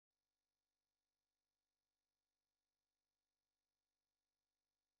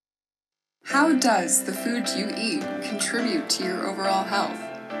How does the food you eat contribute to your overall health?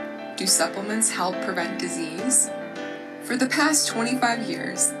 Do supplements help prevent disease? For the past 25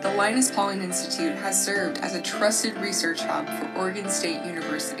 years, the Linus Pauling Institute has served as a trusted research hub for Oregon State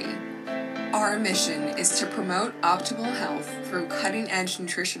University. Our mission is to promote optimal health through cutting-edge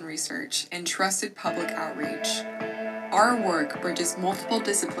nutrition research and trusted public outreach. Our work bridges multiple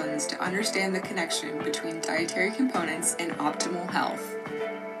disciplines to understand the connection between dietary components and optimal health.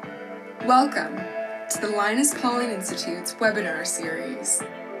 Welcome to the Linus Pauling Institute's webinar series.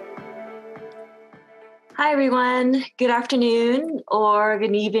 Hi, everyone. Good afternoon, or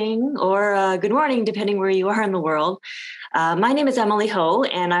good evening, or good morning, depending where you are in the world. My name is Emily Ho,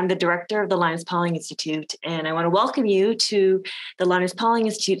 and I'm the director of the Linus Pauling Institute. And I want to welcome you to the Linus Pauling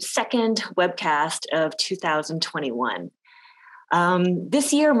Institute's second webcast of 2021.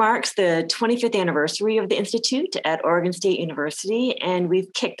 This year marks the 25th anniversary of the Institute at Oregon State University, and we've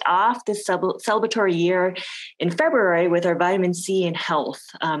kicked off this celebratory year in February with our Vitamin C and Health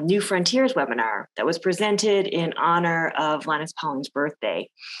New Frontiers webinar that was presented in honor of Linus Pauling's birthday.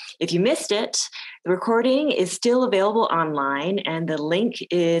 If you missed it, the recording is still available online, and the link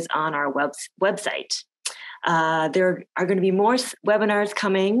is on our website. There are going to be more webinars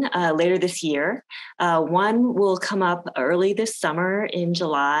coming later this year. One will come up early this summer in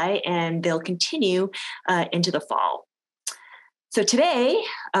July, and they'll continue into the fall. So today,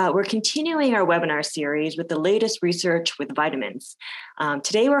 we're continuing our webinar series with the latest research with vitamins.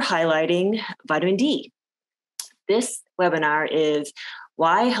 Today, we're highlighting vitamin D. This webinar is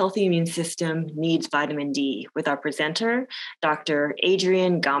Why Healthy Immune System Needs Vitamin D with our presenter, Dr.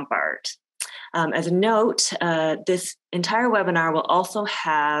 Adrian Gombart. As a note, this entire webinar will also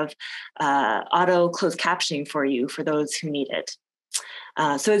have auto closed captioning for you for those who need it.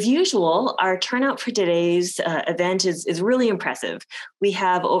 So as usual, our turnout for today's event is really impressive. We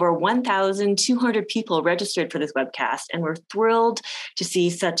have over 1,200 people registered for this webcast, and we're thrilled to see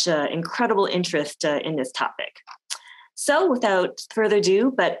such incredible interest in this topic. So without further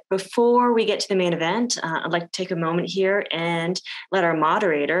ado, but before we get to the main event, I'd like to take a moment here and let our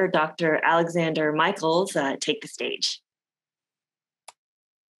moderator, Dr. Alexander Michaels, take the stage.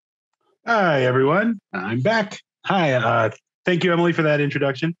 Hi, everyone. I'm back. Hi. Thank you, Emily, for that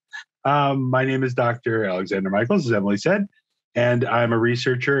introduction. My name is Dr. Alexander Michaels, as Emily said, and I'm a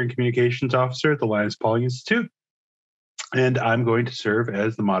researcher and communications officer at the Linus Pauling Institute. And I'm going to serve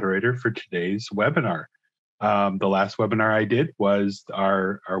as the moderator for today's webinar. The last webinar I did was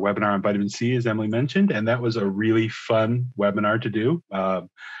our webinar on vitamin C, as Emily mentioned, and that was a really fun webinar to do.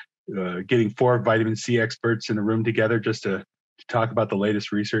 Getting 4 vitamin C experts in a room together just to talk about the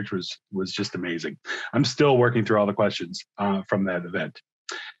latest research was just amazing. I'm still working through all the questions from that event.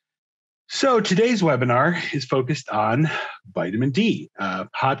 So today's webinar is focused on vitamin D, a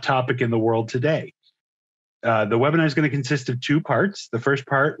hot topic in the world today. The webinar is going to consist of 2 parts. The first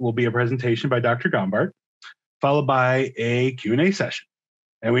part will be a presentation by Dr. Gombart, followed by a Q&A session.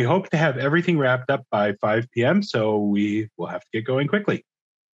 And we hope to have everything wrapped up by 5 p.m., so we will have to get going quickly.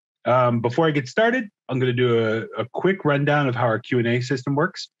 Before I get started, I'm going to do a quick rundown of how our Q&A system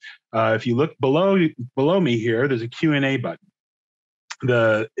works. If you look below me here, there's a Q&A button.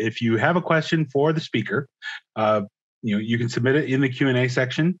 If you have a question for the speaker, you can submit it in the Q&A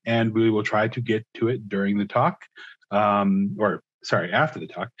section, and we will try to get to it during the talk, after the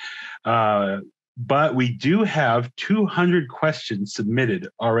talk. But we do have 200 questions submitted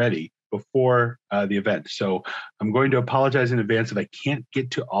already before the event. So I'm going to apologize in advance if I can't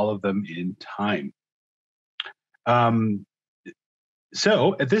get to all of them in time.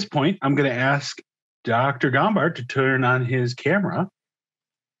 So at this point, I'm going to ask Dr. Gombart to turn on his camera,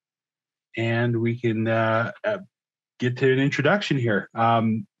 and we can get to an introduction here.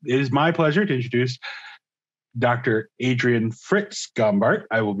 It is my pleasure to introduce Dr. Adrian Fritz Gombart.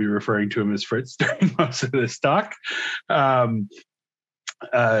 I will be referring to him as Fritz during most of this talk, as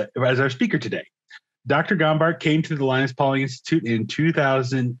our speaker today. Dr. Gombart came to the Linus Pauling Institute in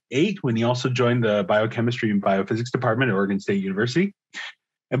 2008 when he also joined the Biochemistry and Biophysics Department at Oregon State University.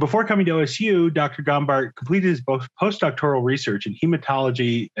 And before coming to OSU, Dr. Gombart completed his postdoctoral research in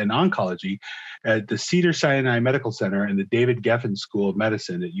hematology and oncology at the Cedars-Sinai Medical Center and the David Geffen School of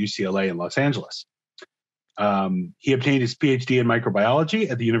Medicine at UCLA in Los Angeles. He obtained his PhD in microbiology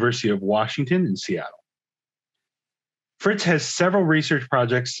at the University of Washington in Seattle. Fritz has several research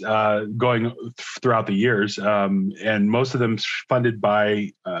projects going throughout the years, and most of them funded by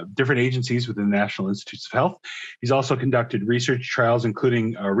different agencies within the National Institutes of Health. He's also conducted research trials,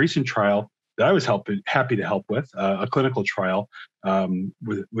 including a recent trial that I was happy to help with, a clinical trial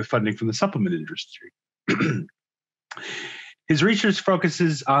with funding from the supplement industry. His research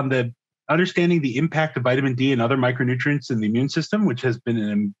focuses on the understanding the impact of vitamin D and other micronutrients in the immune system, which has been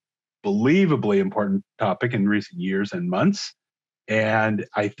an unbelievably important topic in recent years and months. And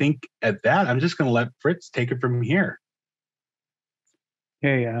I think at that, I'm just going to let Fritz take it from here.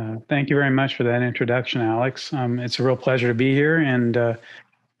 Okay, thank you very much for that introduction, Alex. It's a real pleasure to be here, and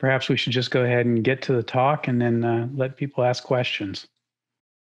perhaps we should just go ahead and get to the talk and then let people ask questions.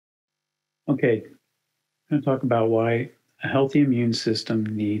 Okay, I'm going to talk about why a healthy immune system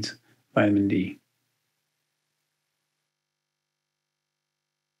needs vitamin D.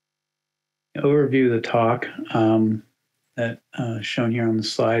 The overview of the talk that shown here on the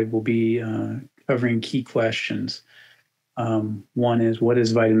slide will be covering key questions. One is, what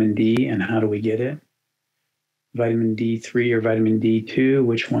is vitamin D and how do we get it? Vitamin D3 or vitamin D2,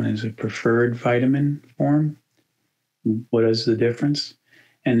 which one is a preferred vitamin form? What is the difference?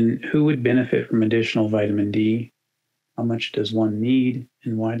 And who would benefit from additional vitamin D? How much does one need?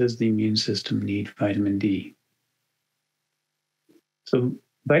 And why does the immune system need vitamin D? So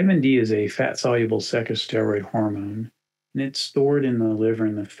vitamin D is a fat-soluble serosteroid hormone, and it's stored in the liver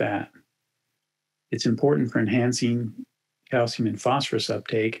and the fat. It's important for enhancing calcium and phosphorus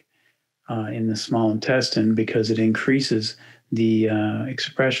uptake in the small intestine because it increases the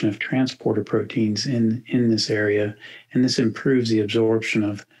expression of transporter proteins in this area, and this improves the absorption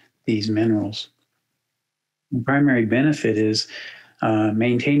of these minerals. The primary benefit is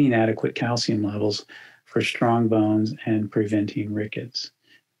maintaining adequate calcium levels for strong bones and preventing rickets.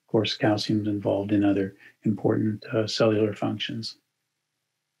 Of course, calcium is involved in other important cellular functions.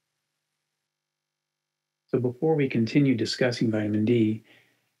 So before we continue discussing vitamin D,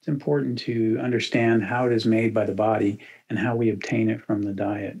 it's important to understand how it is made by the body and how we obtain it from the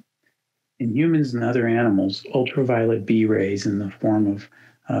diet. In humans and other animals, ultraviolet B rays in the form of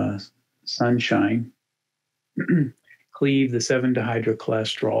sunshine cleave the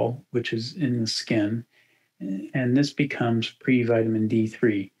 7-dihydrocholesterol, which is in the skin, and this becomes pre-vitamin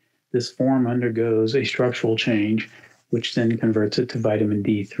D3. This form undergoes a structural change, which then converts it to vitamin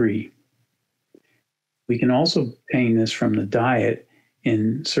D3. We can also obtain this from the diet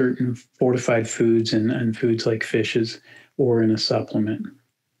in certain fortified foods and foods like fishes or in a supplement.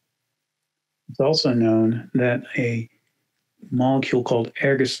 It's also known that a molecule called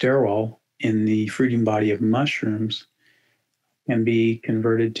ergosterol in the fruiting body of mushrooms can be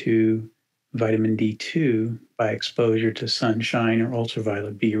converted to vitamin D2 by exposure to sunshine or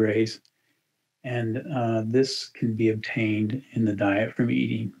ultraviolet B rays. And this can be obtained in the diet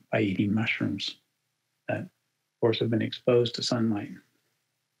by eating mushrooms that, of course, have been exposed to sunlight.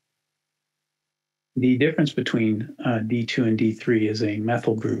 The difference between D2 and D3 is a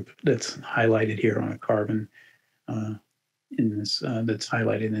methyl group that's highlighted here on a carbon that's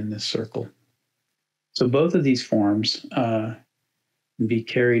highlighted in this circle. So both of these forms be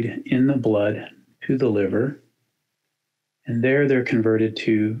carried in the blood to the liver, and there they're converted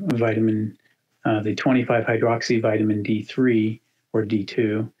to the 25-hydroxy vitamin D3 or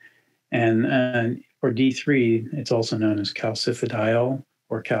D2, and for D3, it's also known as calcifediol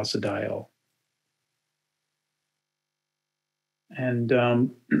or calcidiol. And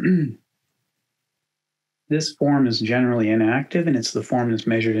this form is generally inactive, and it's the form that's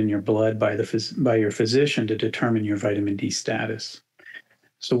measured in your blood by your physician to determine your vitamin D status.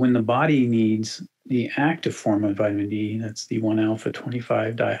 So when the body needs the active form of vitamin D, that's the 1-alpha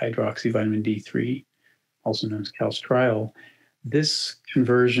 25-dihydroxy vitamin D3, also known as calcitriol, this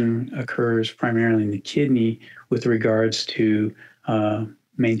conversion occurs primarily in the kidney with regards to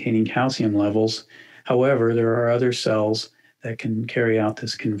maintaining calcium levels. However, there are other cells that can carry out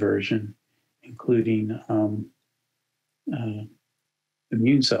this conversion, including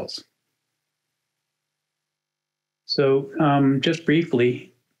immune cells. So just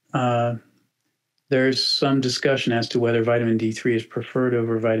briefly, there's some discussion as to whether vitamin D3 is preferred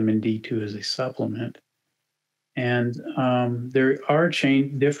over vitamin D2 as a supplement. And there are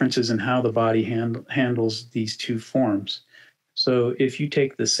differences in how the body handles these two forms. So if you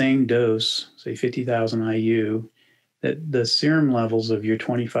take the same dose, say 50,000 IU, that the serum levels of your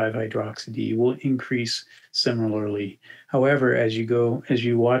 25-hydroxy-D will increase similarly. However, as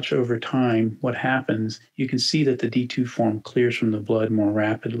you watch over time what happens, you can see that the D2 form clears from the blood more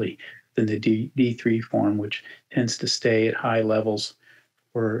rapidly than the D3 form, which tends to stay at high levels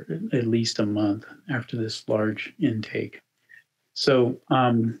for at least a month after this large intake. So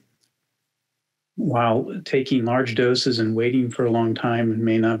while taking large doses and waiting for a long time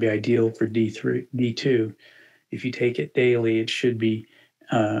may not be ideal for D2, if you take it daily, it should be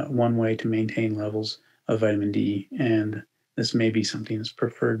one way to maintain levels of vitamin D. And this may be something that's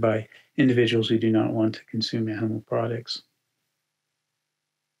preferred by individuals who do not want to consume animal products.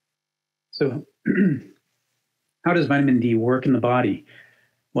 So how does vitamin D work in the body?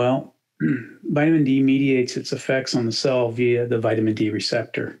 Well, vitamin D mediates its effects on the cell via the vitamin D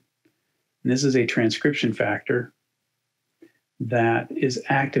receptor. And this is a transcription factor that is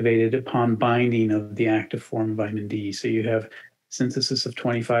activated upon binding of the active form of vitamin D. So you have synthesis of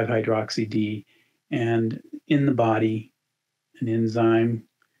 25-hydroxy-D, and in the body, an enzyme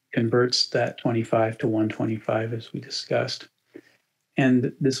converts that 25 to 125, as we discussed.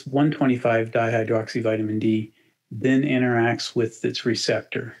 And this 125-dihydroxyvitamin D then interacts with its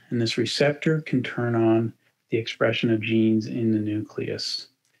receptor. And this receptor can turn on the expression of genes in the nucleus.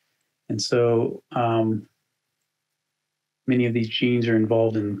 And so many of these genes are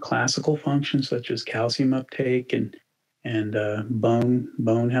involved in classical functions such as calcium uptake and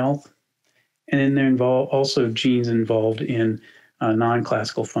bone health. And then there are also genes involved in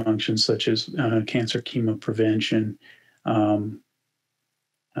non-classical functions such as cancer chemoprevention,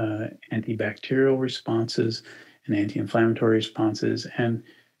 antibacterial responses and anti-inflammatory responses, and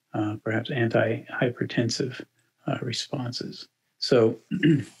perhaps anti-hypertensive responses. So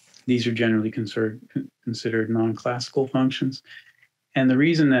these are generally considered non-classical functions. And the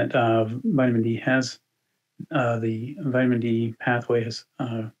reason that vitamin D has, the vitamin D pathway has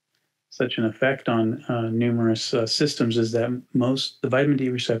such an effect on numerous systems is that the vitamin D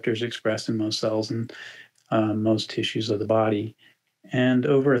receptor is expressed in most cells and most tissues of the body. And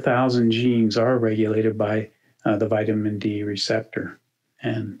over 1,000 genes are regulated by the vitamin D receptor.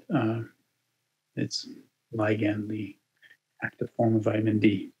 And it's ligand, the active form of vitamin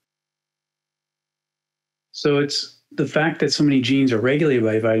D. So it's the fact that so many genes are regulated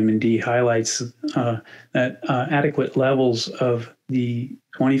by vitamin D highlights that adequate levels of the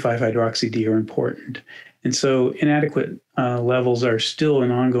 25-hydroxy-D are important. And so inadequate levels are still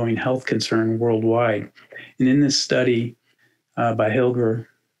an ongoing health concern worldwide. And in this study by Hilger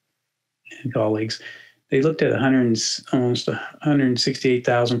and colleagues, they looked at almost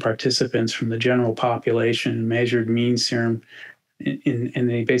 168,000 participants from the general population and measured mean serum, and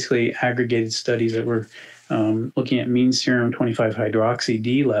they basically aggregated studies that were looking at mean serum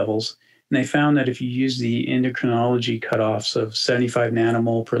 25-hydroxy-D levels. And they found that if you use the endocrinology cutoffs of 75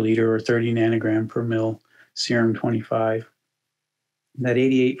 nanomole per liter or 30 nanogram per mil serum 25, that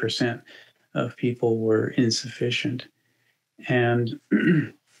 88% of people were insufficient. And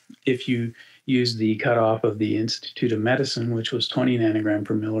if you use the cutoff of the Institute of Medicine, which was 20 nanogram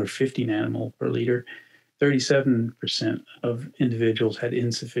per mil or 50 nanomole per liter, 37% of individuals had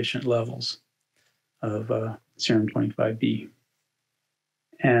insufficient levels of serum 25B.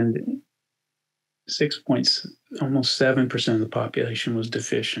 And almost 7% of the population was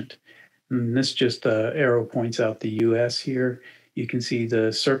deficient. And this just arrow points out the US here. You can see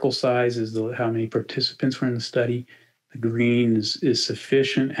the circle size is how many participants were in the study. The green is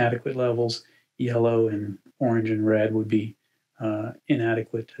sufficient, adequate levels. Yellow and orange and red would be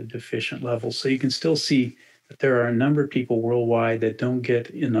inadequate to deficient levels. So you can still see that there are a number of people worldwide that don't get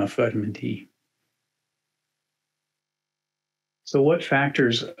enough vitamin D. So what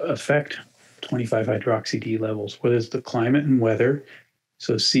factors affect 25-hydroxy-D levels? What is the climate and weather?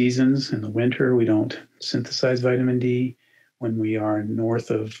 So seasons, in the winter, we don't synthesize vitamin D. When we are north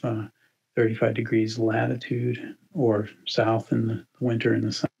of 35 degrees latitude or south in the winter in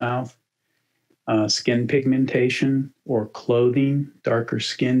the south. Skin pigmentation or clothing. Darker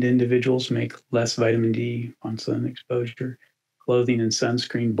skinned individuals make less vitamin D on sun exposure. Clothing and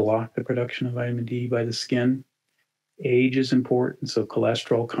sunscreen block the production of vitamin D by the skin. Age is important, so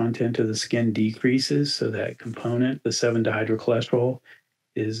cholesterol content of the skin decreases, so that component, the 7-dihydrocholesterol,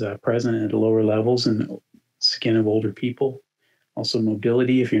 is present at lower levels in the skin of older people. Also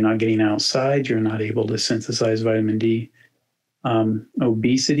mobility, if you're not getting outside, you're not able to synthesize vitamin D.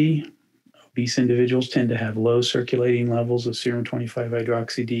 Obesity, obese individuals tend to have low circulating levels of serum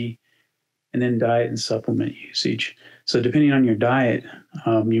 25-hydroxy-D. And then diet and supplement usage. So depending on your diet,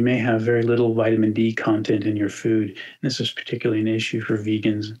 you may have very little vitamin D content in your food. And this is particularly an issue for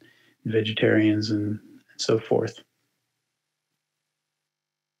vegans, vegetarians, and so forth.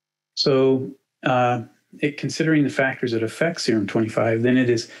 So considering the factors that affect serum 25, then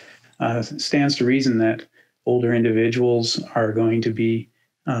it stands to reason that older individuals are going to be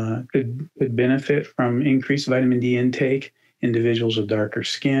could benefit from increased vitamin D intake. Individuals with darker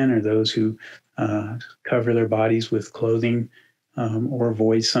skin or those who cover their bodies with clothing or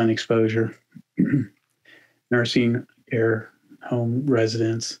avoid sun exposure. Nursing care home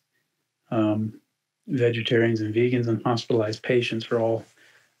residents, vegetarians and vegans, and hospitalized patients are all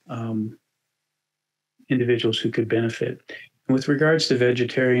individuals who could benefit. And with regards to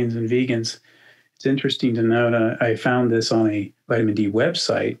vegetarians and vegans, it's interesting to note, I found this on a vitamin D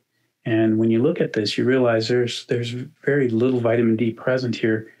website, And when you look at this, you realize there's very little vitamin D present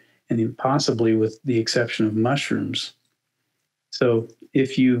here, and possibly with the exception of mushrooms. So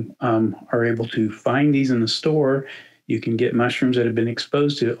if you are able to find these in the store, you can get mushrooms that have been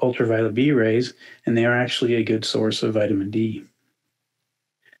exposed to ultraviolet B rays, and they are actually a good source of vitamin D.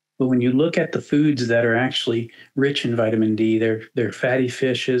 But when you look at the foods that are actually rich in vitamin D, they're fatty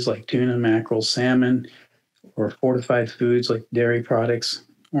fishes like tuna, mackerel, salmon, or fortified foods like dairy products,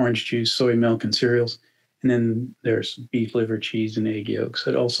 orange juice, soy milk, and cereals. And then there's beef liver, cheese, and egg yolks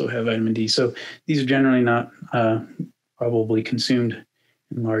that also have vitamin D. So these are generally not probably consumed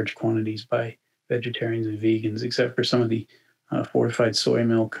in large quantities by vegetarians and vegans, except for some of the fortified soy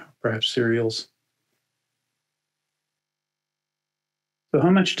milk, perhaps cereals. So how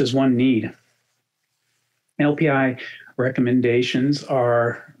much does one need? LPI recommendations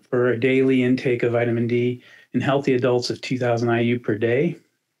are for a daily intake of vitamin D in healthy adults of 2,000 IU per day,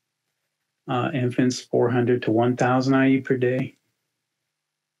 infants 400 to 1,000 IU per day,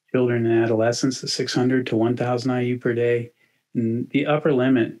 children and adolescents 600 to 1,000 IU per day. And the upper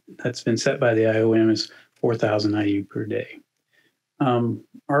limit that's been set by the IOM is 4,000 IU per day.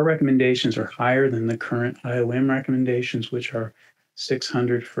 Our recommendations are higher than the current IOM recommendations, which are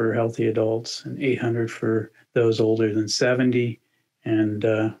 600 for healthy adults and 800 for those older than 70, and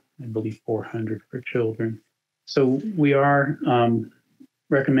I believe 400 for children. So we are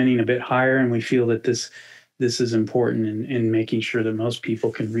recommending a bit higher, and we feel that this is important in making sure that most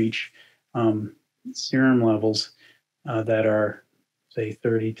people can reach serum levels that are, say,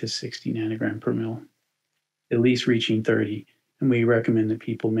 30 to 60 nanogram per mil, at least reaching 30. And we recommend that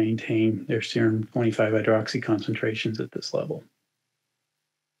people maintain their serum 25-hydroxy concentrations at this level.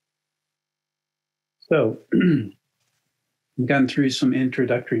 So we've gotten through some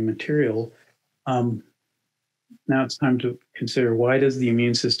introductory material. Now it's time to consider, why does the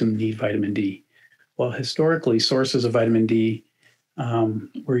immune system need vitamin D? Well, historically, sources of vitamin D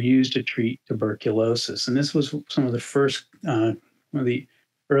were used to treat tuberculosis. And this was some of the first, one of the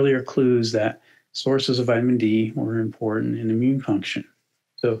earlier clues that sources of vitamin D were important in immune function.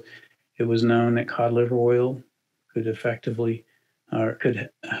 So it was known that cod liver oil could effectively could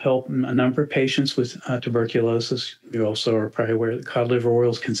help a number of patients with tuberculosis. You also are probably aware that cod liver oil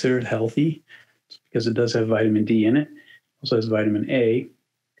is considered healthy because it does have vitamin D in it. It also has vitamin A.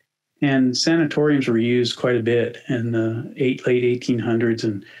 And sanatoriums were used quite a bit in the late 1800s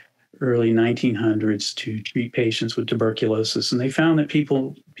and early 1900s to treat patients with tuberculosis. And they found that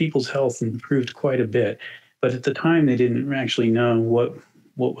people's health improved quite a bit. But at the time, they didn't actually know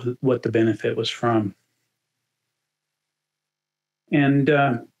what the benefit was from. And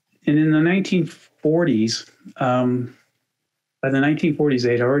in the 1940s, by the 1940s,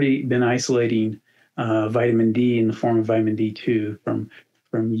 they had already been isolating vitamin D in the form of vitamin D2 from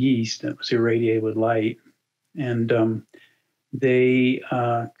yeast that was irradiated with light. And they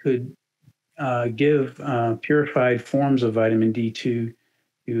could give purified forms of vitamin D2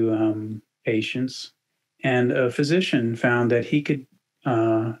 to patients. And a physician found that he could,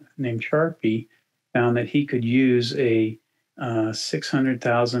 named Sharpie, found that he could use a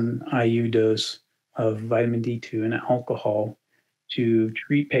 600,000 IU dose of vitamin D2 in alcohol to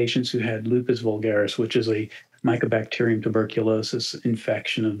treat patients who had lupus vulgaris, which is a Mycobacterium tuberculosis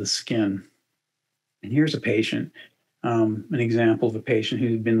infection of the skin. And here's a patient, an example of a patient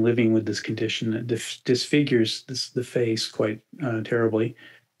who'd been living with this condition that disfigures the face quite terribly.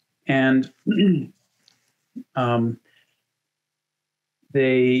 And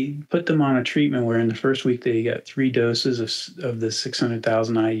they put them on a treatment where in the first week they got 3 doses of the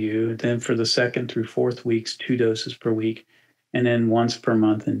 600,000 IU. Then for the second through 4th weeks, 2 doses per week, and then once per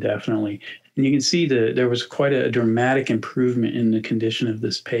month indefinitely. And you can see that there was quite a dramatic improvement in the condition of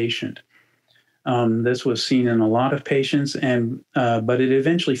this patient. This was seen in a lot of patients, but it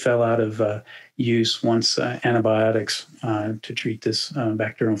eventually fell out of use once antibiotics to treat this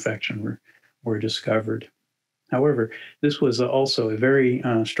bacterial infection were discovered. However, this was also a very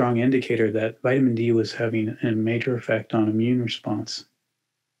strong indicator that vitamin D was having a major effect on immune response.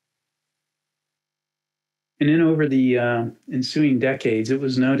 And then over the ensuing decades, it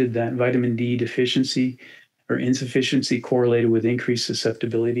was noted that vitamin D deficiency or insufficiency correlated with increased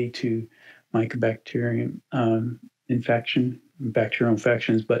susceptibility to Mycobacterium bacterial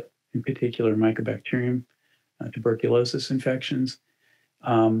infections, but in particular Mycobacterium tuberculosis infections.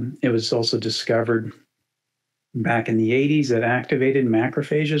 It was also discovered back in the 80s that activated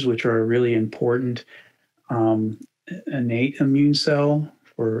macrophages, which are a really important innate immune cell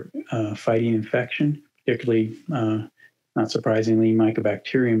for fighting infection, particularly, not surprisingly,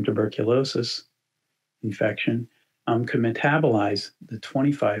 Mycobacterium tuberculosis infection. could metabolize the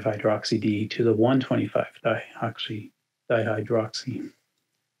 25-hydroxy-D to the 1,25-dihydroxy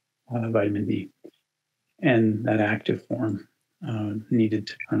vitamin D, and that active form needed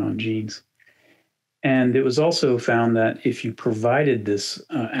to turn on genes. And it was also found that if you provided this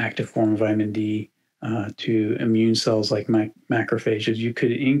active form of vitamin D to immune cells like macrophages, you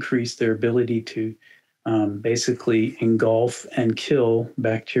could increase their ability to basically engulf and kill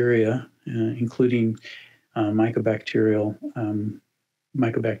bacteria, including mycobacterial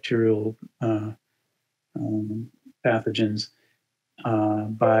pathogens,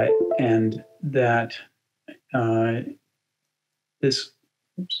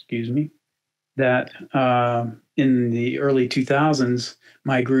 that in the early 2000s,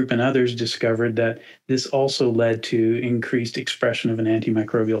 my group and others discovered that this also led to increased expression of an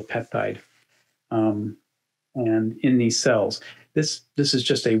antimicrobial peptide, and in these cells. This is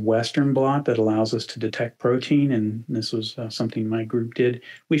just a Western blot that allows us to detect protein, and this was something my group did.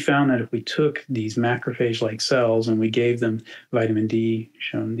 We found that if we took these macrophage-like cells and we gave them vitamin D,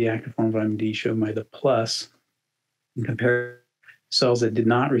 shown the active form of vitamin D shown by the plus, and compared cells that did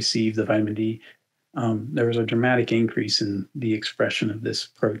not receive the vitamin D, there was a dramatic increase in the expression of this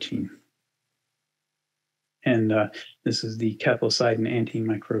protein. And this is the cathelicidin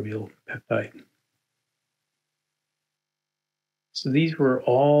antimicrobial peptide. So these were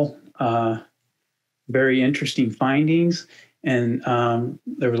all very interesting findings, and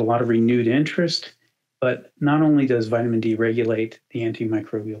there was a lot of renewed interest. But not only does vitamin D regulate the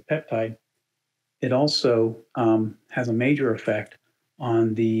antimicrobial peptide, it also has a major effect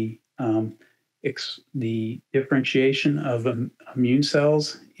on the differentiation of immune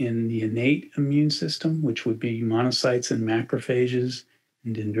cells in the innate immune system, which would be monocytes and macrophages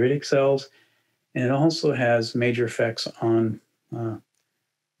and dendritic cells. And it also has major effects on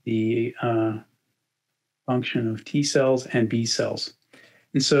the function of T cells and B cells.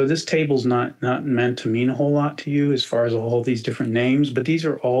 And so this table's not meant to mean a whole lot to you as far as all these different names, but these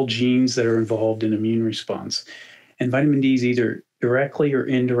are all genes that are involved in immune response. And vitamin D is either directly or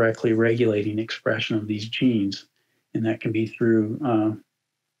indirectly regulating expression of these genes. And that can be through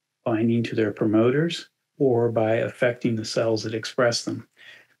binding to their promoters or by affecting the cells that express them.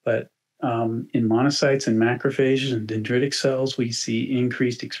 But in monocytes and macrophages and dendritic cells, we see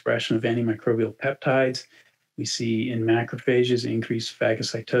increased expression of antimicrobial peptides. We see in macrophages increased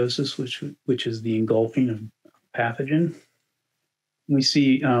phagocytosis, which is the engulfing of pathogen. We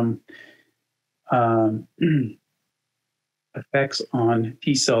see effects on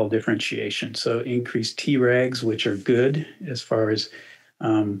T cell differentiation. So increased Tregs, which are good as far as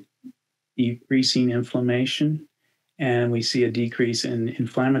decreasing inflammation. And we see a decrease in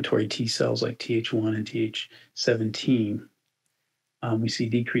inflammatory T cells like Th1 and Th17. We see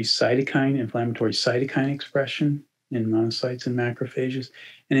decreased inflammatory cytokine expression in monocytes and macrophages.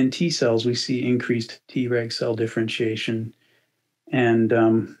 And in T cells, we see increased Treg cell differentiation and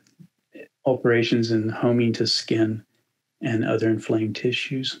alterations in homing to skin and other inflamed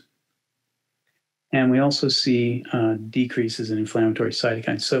tissues. And we also see decreases in inflammatory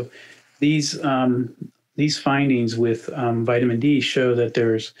cytokines. So these findings with vitamin D show that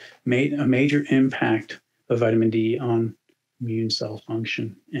there's a major impact of vitamin D on immune cell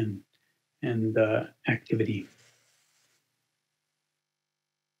function and activity.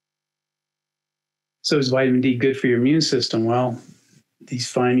 So is vitamin D good for your immune system? Well, these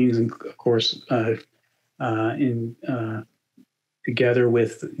findings, of course, together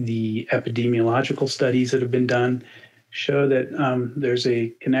with the epidemiological studies that have been done, show that there's a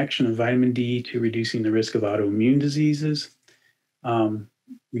connection of vitamin D to reducing the risk of autoimmune diseases,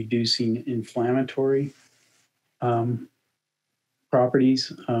 reducing inflammatory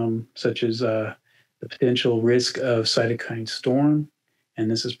properties, such as the potential risk of cytokine storm. And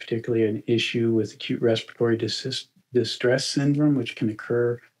this is particularly an issue with acute respiratory distress syndrome, which can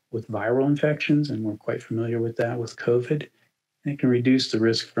occur with viral infections, and we're quite familiar with that with COVID. And it can reduce the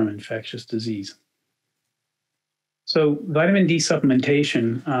risk from infectious disease. So vitamin D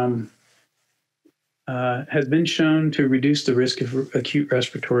supplementation has been shown to reduce the risk of acute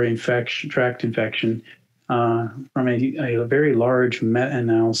respiratory tract infection from a very large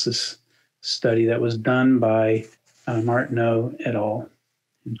meta-analysis study that was done by Martineau et al.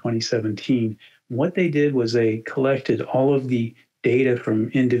 In 2017. What they did was they collected all of the data from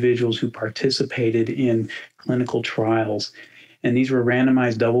individuals who participated in clinical trials. And these were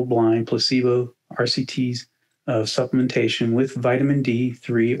randomized double-blind placebo RCTs of supplementation with vitamin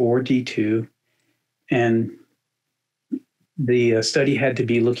D3 or D2. And the study had to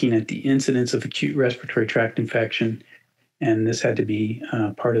be looking at the incidence of acute respiratory tract infection And this had to be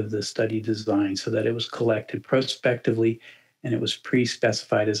part of the study design so that it was collected prospectively and it was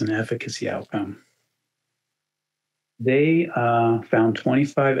pre-specified as an efficacy outcome. They found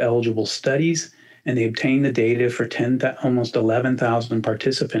 25 eligible studies, and they obtained the data for almost 11,000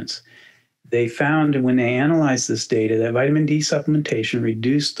 participants. They found when they analyzed this data that vitamin D supplementation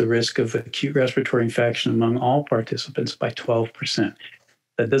reduced the risk of acute respiratory infection among all participants by 12%.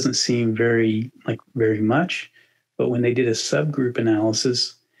 That doesn't seem very much, but when they did a subgroup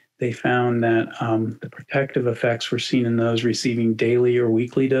analysis, they found that the protective effects were seen in those receiving daily or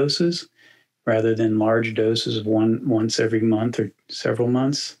weekly doses rather than large doses of once every month or several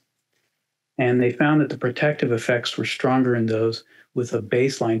months. And they found that the protective effects were stronger in those with a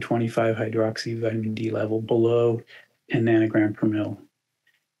baseline 25 hydroxy vitamin D level below 10 nanogram per mil.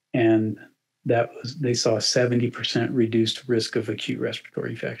 And they saw a 70% reduced risk of acute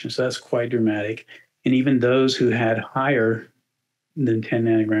respiratory infection. So that's quite dramatic. And even those who had higher than 10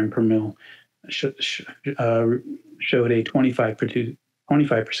 nanogram per mil showed a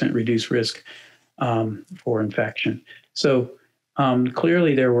 25% reduced risk for infection. So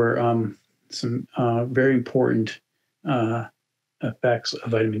clearly there were some very important effects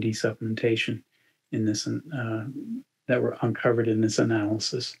of vitamin D supplementation in this that were uncovered in this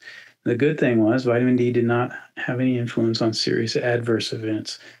analysis. The good thing was vitamin D did not have any influence on serious adverse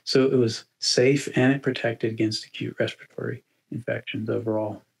events. So it was safe and it protected against acute respiratory infections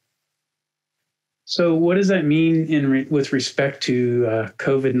overall. So what does that mean with respect to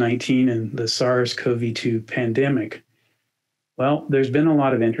COVID-19 and the SARS-CoV-2 pandemic? Well, there's been a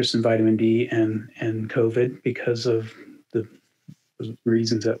lot of interest in vitamin D and COVID because of the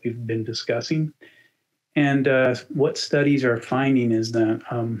reasons that we've been discussing. And what studies are finding is that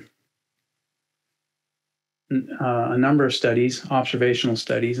a number of studies, observational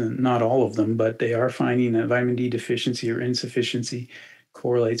studies, and not all of them, but they are finding that vitamin D deficiency or insufficiency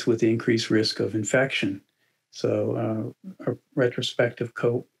correlates with the increased risk of infection. So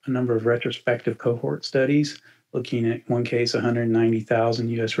a number of retrospective cohort studies looking at one case, 190,000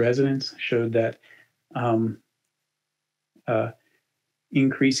 US residents, showed that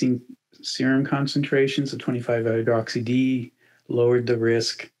increasing serum concentrations of 25 hydroxy D lowered the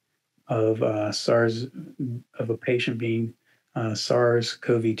risk of of a patient being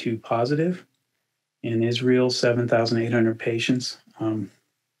SARS-CoV-2 positive. In Israel, 7,800 patients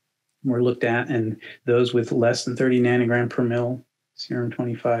were looked at, and those with less than 30 nanogram per mil serum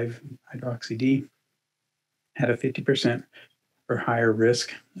 25 hydroxy D had a 50% or higher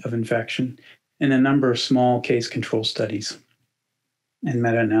risk of infection. And a number of small case control studies and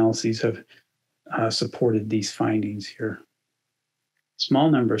meta-analyses have supported these findings here.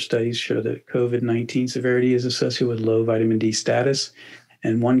 Small number of studies show that COVID-19 severity is associated with low vitamin D status,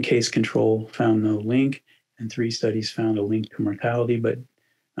 and one case control found no link, and 3 studies found a link to mortality, but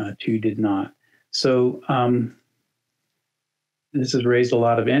 2 did not. So this has raised a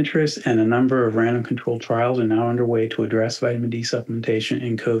lot of interest, and a number of random controlled trials are now underway to address vitamin D supplementation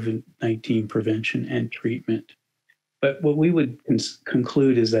in COVID-19 prevention and treatment. But what we would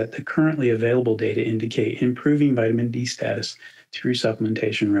conclude is that the currently available data indicate improving vitamin D status through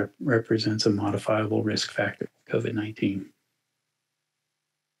supplementation represents a modifiable risk factor for COVID-19.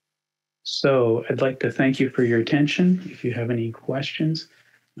 So I'd like to thank you for your attention. If you have any questions,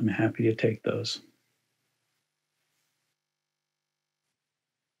 I'm happy to take those.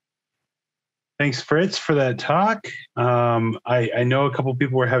 Thanks, Fritz, for that talk. I know a couple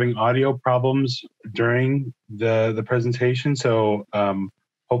people were having audio problems during the presentation, so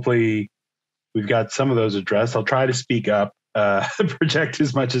hopefully we've got some of those addressed. I'll try to speak up, project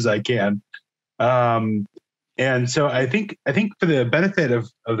as much as I can. And so I think for the benefit of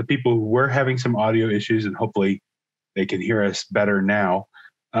the people who were having some audio issues, and hopefully they can hear us better now,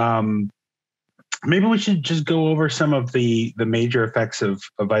 maybe we should just go over some of the major effects of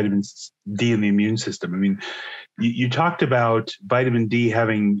vitamin D in the immune system. I mean, you talked about vitamin D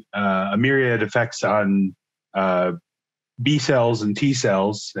having a myriad effects on B cells and T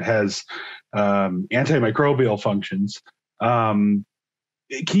cells. It has antimicrobial functions. Can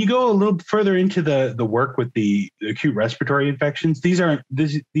you go a little further into the work with the acute respiratory infections?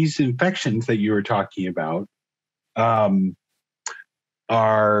 These infections that you were talking about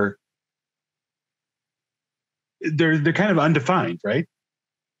are they're kind of undefined, right?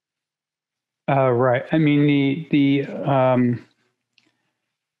 Right. I mean, the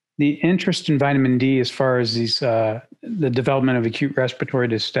interest in vitamin D as far as these the development of acute respiratory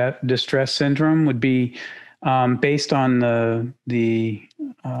distress syndrome would be based on the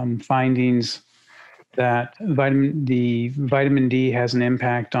findings that vitamin D has an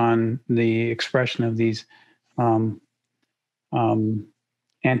impact on the expression of these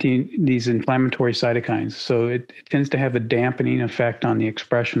these inflammatory cytokines. So it tends to have a dampening effect on the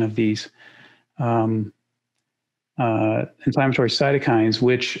expression of these inflammatory cytokines,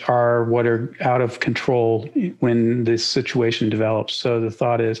 which are what are out of control when this situation develops. So the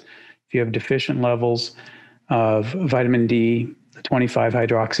thought is, if you have deficient levels of vitamin D,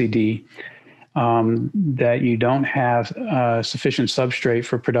 25-hydroxy-D, that you don't have sufficient substrate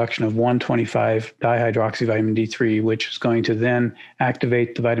for production of 1,25-dihydroxyvitamin D3, which is going to then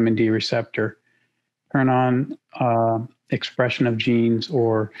activate the vitamin D receptor, turn on expression of genes,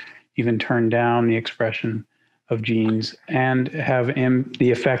 or even turn down the expression of genes, and have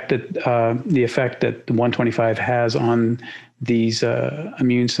the effect that the 125 has on these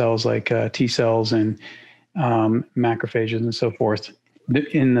immune cells like T cells and macrophages and so forth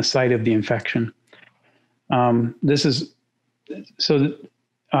in the site of the infection. This is so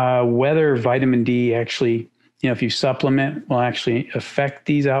whether vitamin D actually, if you supplement, will actually affect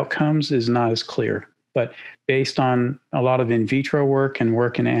these outcomes is not as clear. But based on a lot of in vitro work and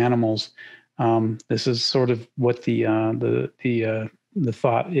work in animals, this is sort of what the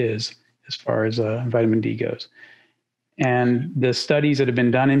thought is as far as vitamin D goes. And the studies that have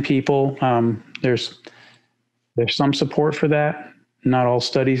been done in people, there's some support for that. Not all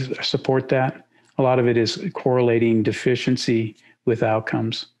studies support that. A lot of it is correlating deficiency with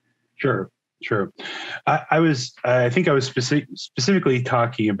outcomes. Sure. I think I was specifically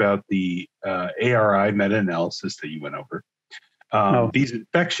talking about the ARI meta-analysis that you went over. These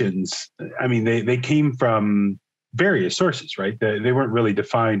infections, I mean, they came from various sources, right? They weren't really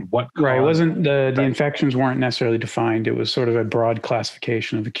defined what caused. Right. It wasn't the infections weren't necessarily defined. It was sort of a broad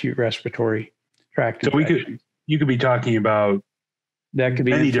classification of acute respiratory tract infections. So you could be talking about that could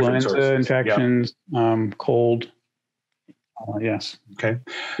be influenza infections, cold. Yes. Okay.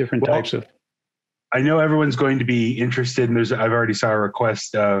 Different types of. I know everyone's going to be interested, and I've already saw a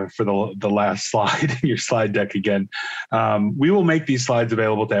request for the last slide in your slide deck again. We will make these slides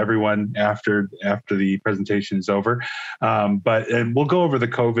available to everyone after the presentation is over, and we'll go over the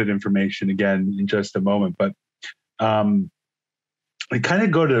COVID information again in just a moment. But I kind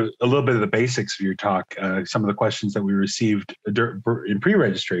of go to a little bit of the basics of your talk, some of the questions that we received in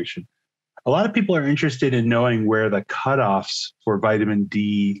pre-registration. A lot of people are interested in knowing where the cutoffs for vitamin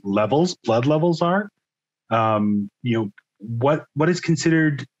D levels, blood levels are. What is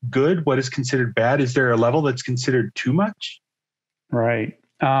considered good? What is considered bad? Is there a level that's considered too much? Right.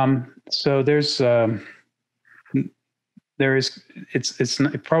 So it's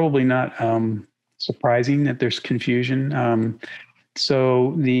probably not surprising that there's confusion.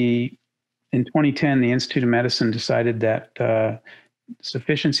 So in 2010, the Institute of Medicine decided that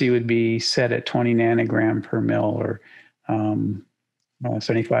sufficiency would be set at 20 nanogram per mil, or 50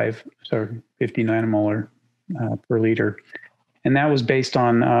 nanomolar per liter. And that was based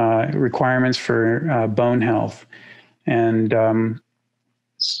on requirements for bone health. And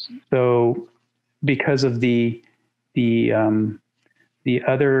so because of the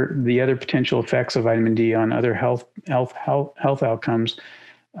other potential effects of vitamin D on other health outcomes,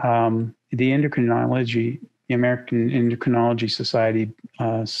 the American Endocrinology Society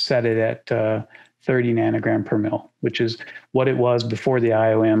set it at 30 nanogram per mil, which is what it was before the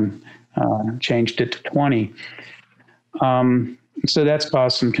IOM changed it to 20. So that's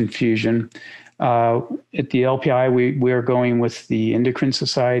caused some confusion. At the LPI, we are going with the Endocrine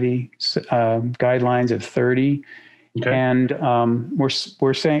Society guidelines of 30. Okay. And we're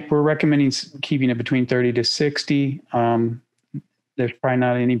recommending keeping it between 30 to 60. There's probably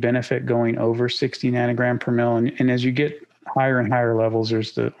not any benefit going over 60 nanogram per mil. And as you get higher and higher levels,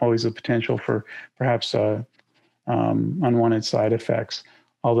 there's always the potential for perhaps unwanted side effects.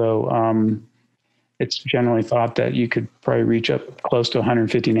 Although it's generally thought that you could probably reach up close to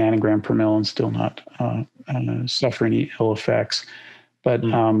 150 nanogram per mil and still not suffer any ill effects. But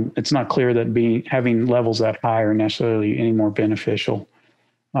it's not clear that having levels that high are necessarily any more beneficial.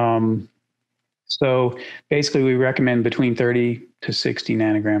 So basically, we recommend between 30 to 60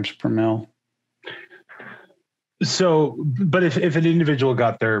 nanograms per mil. So, but if an individual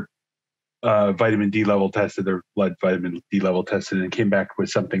got their vitamin D level tested, their blood vitamin D level tested, and came back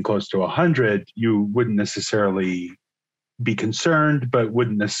with something close to 100, you wouldn't necessarily be concerned, but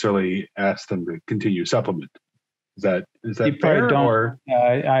wouldn't necessarily ask them to continue supplement. Is that fair? Or?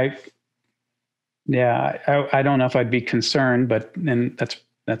 I don't know if I'd be concerned, but then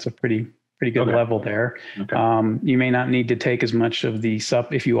that's a pretty good level there. Okay. You may not need to take as much of the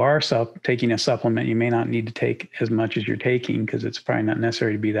if you are taking a supplement, you may not need to take as much as you're taking because it's probably not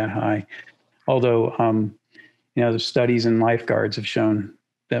necessary to be that high. Although, the studies in lifeguards have shown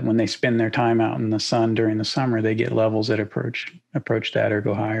that when they spend their time out in the sun during the summer, they get levels that approach that or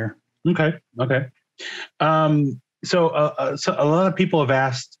go higher. Okay. So a lot of people have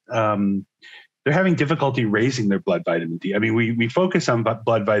asked, they're having difficulty raising their blood vitamin D. I mean, we focus on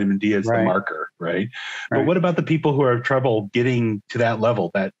blood vitamin D as the marker, right? But what about the people who have trouble getting to that level,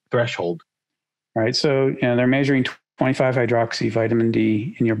 that threshold? Right. So, they're measuring 25 hydroxy vitamin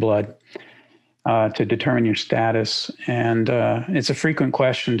D in your blood to determine your status. And it's a frequent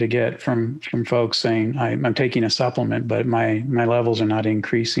question to get from folks saying, I'm taking a supplement, but my levels are not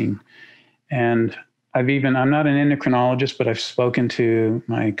increasing. And I'm not an endocrinologist, but I've spoken to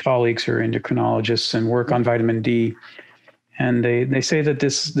my colleagues who are endocrinologists and work on vitamin D. And they say that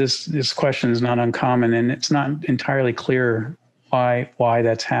this question is not uncommon, and it's not entirely clear why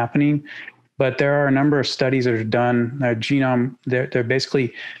that's happening. But there are a number of studies that are done, they're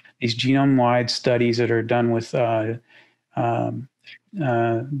basically these genome-wide studies that are done with these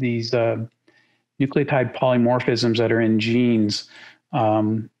nucleotide polymorphisms that are in genes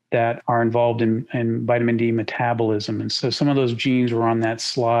that are involved in vitamin D metabolism. And so some of those genes were on that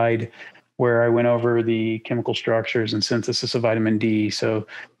slide where I went over the chemical structures and synthesis of vitamin D. So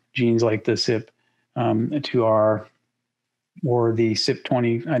genes like the CYP2R or the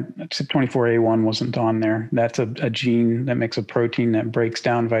CYP24A1 wasn't on there. That's a gene that makes a protein that breaks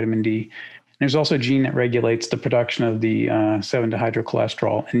down vitamin D. There's also a gene that regulates the production of the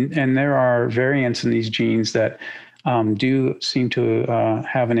 7-dehydrocholesterol. And there are variants in these genes that do seem to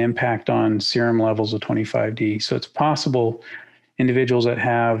have an impact on serum levels of 25D. So it's possible individuals that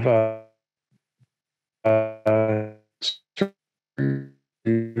have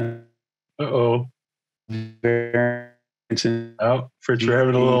variants in Fritz, you're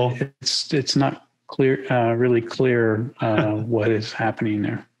having a little. It's not clear, really clear what is happening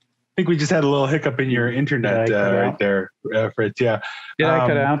there. I think we just had a little hiccup in your internet right there, Fritz. Yeah. Did I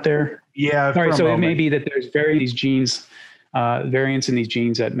cut out there? Yeah. Sorry. So it may be that there's variants in these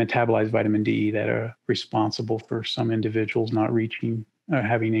genes that metabolize vitamin D that are responsible for some individuals not reaching or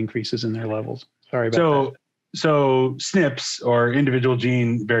having increases in their levels. Sorry about that. So SNPs or individual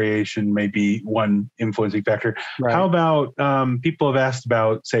gene variation may be one influencing factor. Right. How about people have asked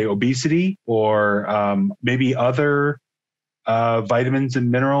about, say, obesity or maybe other vitamins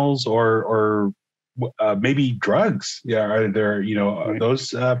and minerals or maybe drugs? Yeah, are there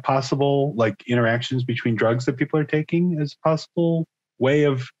those possible like interactions between drugs that people are taking as a possible way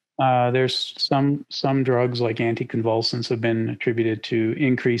of? There's some drugs like anticonvulsants have been attributed to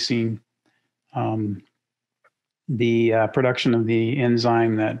increasing the production of the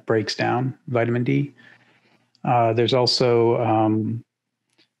enzyme that breaks down vitamin D. There's also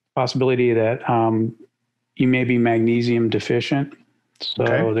possibility that you may be magnesium deficient.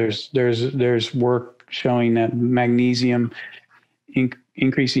 So there's work showing that magnesium,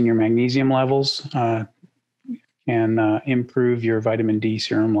 increasing your magnesium levels can improve your vitamin D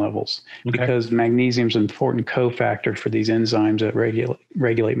serum levels because magnesium is an important cofactor for these enzymes that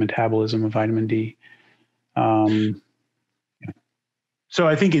regulate metabolism of vitamin D. So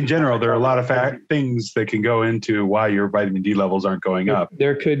I think in general, there are a lot of things that can go into why your vitamin D levels aren't going up.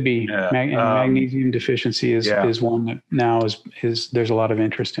 There could be. Magnesium deficiency is one that now is there's a lot of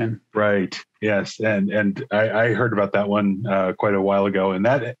interest in. Right. Yes. And I heard about that one quite a while ago, and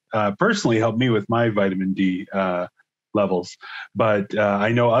that personally helped me with my vitamin D levels. But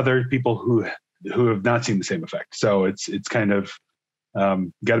I know other people who have not seen the same effect. So it's kind of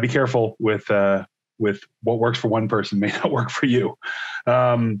got to be careful with what works for one person may not work for you.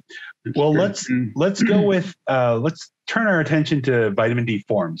 Well, let's go with let's turn our attention to vitamin D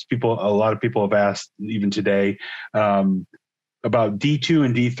forms. A lot of people have asked even today about D2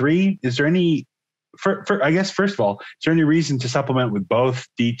 and D3. Is there any? I guess first of all, is there any reason to supplement with both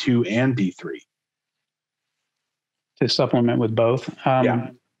D2 and D3? To supplement with both?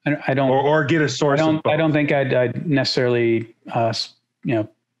 I don't. Or get a source. I don't think I'd necessarily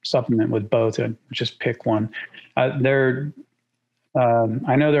supplement with both. I'd just pick one. I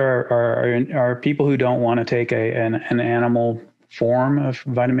know there are people who don't want to take an animal form of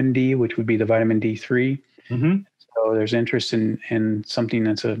vitamin D, which would be the vitamin D3. Mm-hmm. So there's interest in something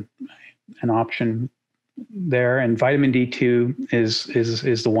that's an option there. And vitamin D2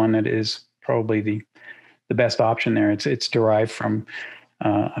 is the one that is probably the best option there. It's derived from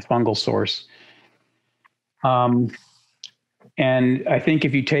a fungal source. And I think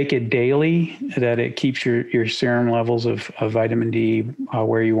if you take it daily, that it keeps your serum levels of vitamin D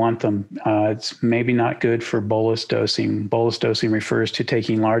where you want them. It's maybe not good for bolus dosing. Bolus dosing refers to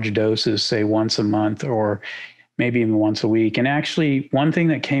taking large doses, say once a month or maybe even once a week. And actually, one thing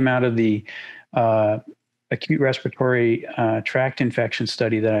that came out of the acute respiratory tract infection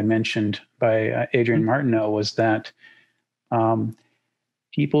study that I mentioned by Adrian Martineau was that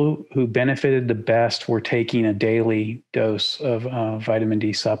people who benefited the best were taking a daily dose of vitamin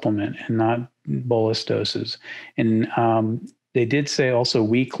D supplement and not bolus doses. And they did say also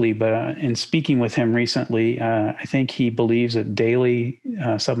weekly, but in speaking with him recently, I think he believes that daily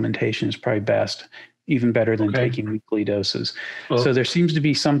supplementation is probably best, even better than taking weekly doses. Well, so there seems to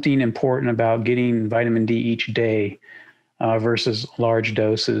be something important about getting vitamin D each day versus large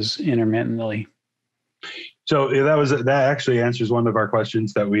doses intermittently. So that actually answers one of our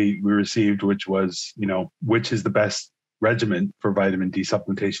questions that we received, which was, which is the best regimen for vitamin D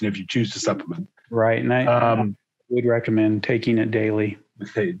supplementation if you choose to supplement. Right. And I would recommend taking it daily.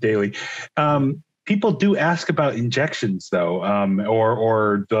 Daily. People do ask about injections, though,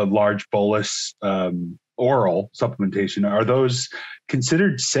 or the large bolus oral supplementation. Are those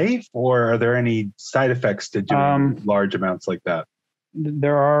considered safe, or are there any side effects to doing large amounts like that?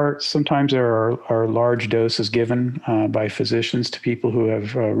 Sometimes there are large doses given by physicians to people who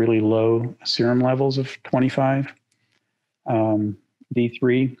have really low serum levels of 25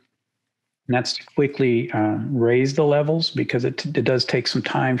 D3. And that's to quickly raise the levels, because it does take some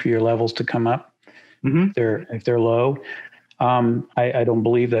time for your levels to come up if they're low. I don't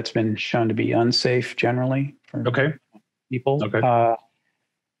believe that's been shown to be unsafe generally for people. Okay. I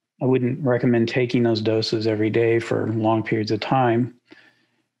wouldn't recommend taking those doses every day for long periods of time,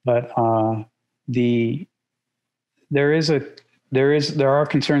 but there are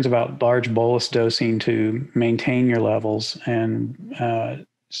concerns about large bolus dosing to maintain your levels, and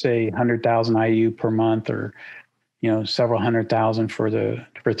say 100,000 IU per month, or several 100,000 for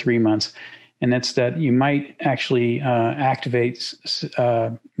 3 months. And that's that you might actually activate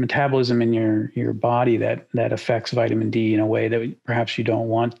metabolism in your body that affects vitamin D in a way that perhaps you don't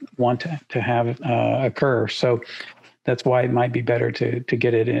want to have occur. So that's why it might be better to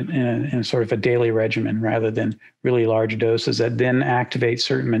get it in sort of a daily regimen rather than really large doses that then activate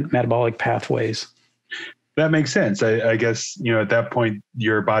certain metabolic pathways. That makes sense. I guess, at that point,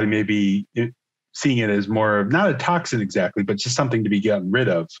 your body may be seeing it as more, not a toxin exactly, but just something to be gotten rid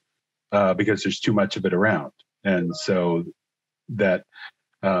of. Because there's too much of it around. And so that,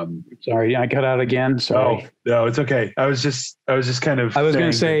 sorry, I cut out again. Sorry. Oh, no, it's okay. I was just kind of, I was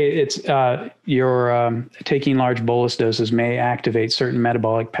going to say it's, your taking large bolus doses may activate certain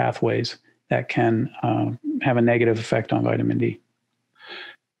metabolic pathways that can have a negative effect on vitamin D.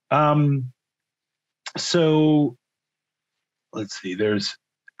 So let's see, there's,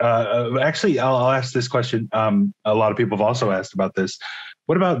 actually, I'll ask this question. A lot of people have also asked about this.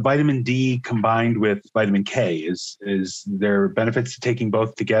 What about vitamin D combined with vitamin K? Is there benefits to taking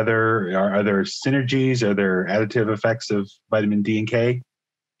both together? Are there synergies? Are there additive effects of vitamin D and K?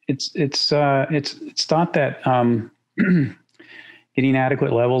 It's thought that getting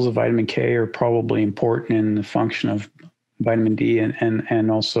adequate levels of vitamin K are probably important in the function of vitamin D,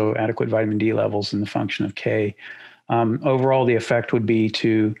 and also adequate vitamin D levels in the function of K. Overall, the effect would be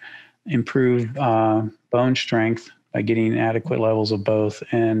to improve bone strength by getting adequate levels of both,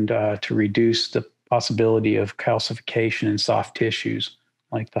 and to reduce the possibility of calcification in soft tissues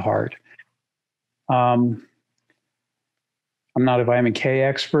like the heart. I'm not a vitamin K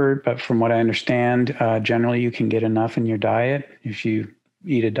expert, but from what I understand, generally you can get enough in your diet if you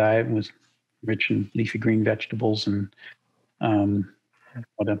eat a diet with rich in leafy green vegetables, and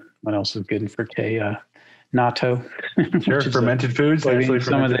what else is good for K? Natto. Sure, fermented foods.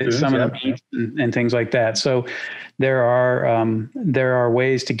 Some of the meats and things like that. So there are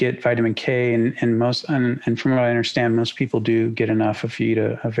ways to get vitamin K, and from what I understand, most people do get enough if you eat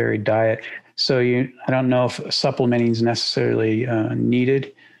a varied diet. So I don't know if supplementing is necessarily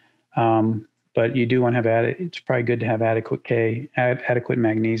needed, but you do want to have it's probably good to have adequate K, adequate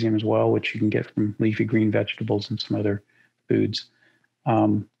magnesium as well, which you can get from leafy green vegetables and some other foods.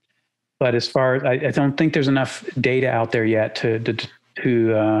 But as far as I don't think there's enough data out there yet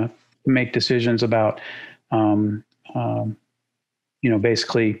to make decisions about,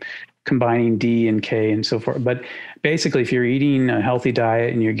 basically combining D and K and so forth. But basically, if you're eating a healthy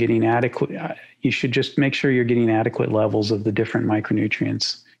diet and you're getting adequate, you should just make sure you're getting adequate levels of the different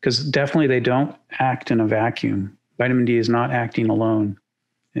micronutrients, because definitely they don't act in a vacuum. Vitamin D is not acting alone.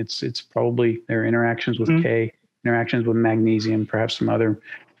 It's probably there are interactions with K, interactions with magnesium, perhaps some other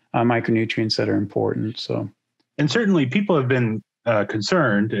micronutrients that are important. So, and certainly people have been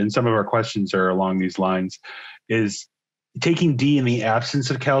concerned, and some of our questions are along these lines: is taking D in the absence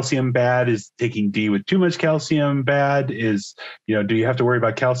of calcium bad? Is taking D with too much calcium bad? Do you have to worry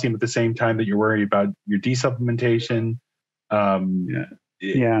about calcium at the same time that you're worried about your D supplementation?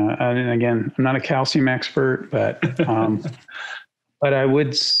 Yeah, and again, I'm not a calcium expert, but but I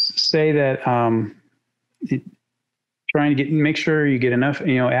would say that trying to make sure you get enough,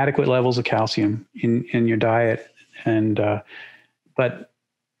 adequate levels of calcium in your diet, and but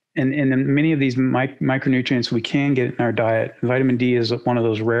and many of these micronutrients we can get in our diet. Vitamin D is one of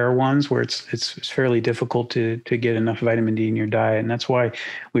those rare ones where it's fairly difficult to get enough vitamin D in your diet, and that's why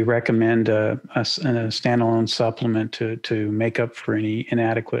we recommend a standalone supplement to make up for any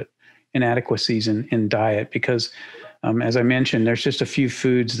inadequacies in diet. Because as I mentioned, there's just a few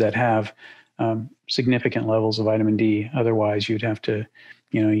foods that have significant levels of vitamin D. Otherwise, you'd have to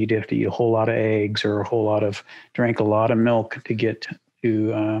eat a whole lot of eggs or drink a lot of milk to get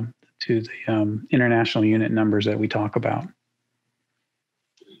to the international unit numbers that we talk about.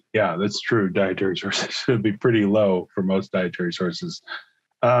 Yeah, that's true. Dietary sources should be pretty low for most dietary sources.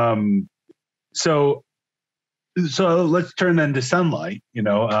 So let's turn then to sunlight.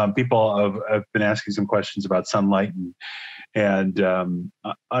 People have been asking some questions about sunlight and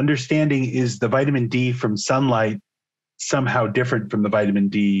understanding, is the vitamin D from sunlight somehow different from the vitamin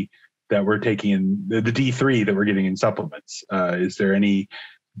D that we're taking in the D3 that we're getting in supplements? Is there any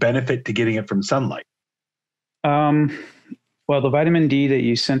benefit to getting it from sunlight? Well, the vitamin D that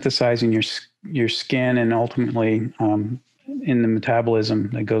you synthesize in your skin and ultimately in the metabolism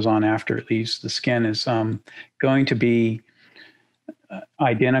that goes on after it leaves the skin is going to be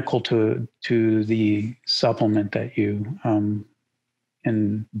identical to the supplement that you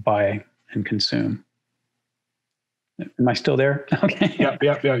can buy and consume. Am I still there? Okay. Yep.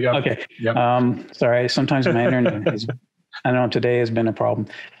 Okay. Yep. Sorry. Sometimes my internet I know today has been a problem.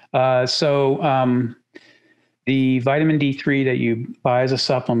 So the vitamin D3 that you buy as a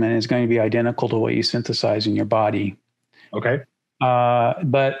supplement is going to be identical to what you synthesize in your body. Okay.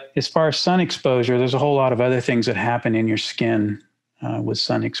 But as far as sun exposure, there's a whole lot of other things that happen in your skin with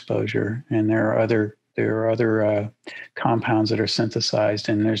sun exposure, and there are other compounds that are synthesized,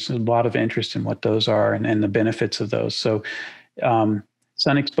 and there's a lot of interest in what those are and the benefits of those. So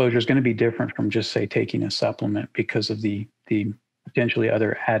sun exposure is going to be different from just, say, taking a supplement because of the potentially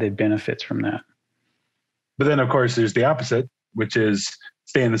other added benefits from that. But then, of course, there's the opposite, which is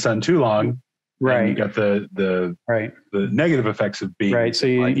stay in the sun too long. Right. You got the negative effects of being right. So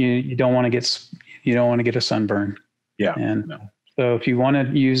you don't want to get a sunburn. Yeah. And so if you want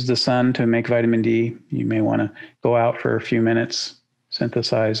to use the sun to make vitamin D, you may want to go out for a few minutes,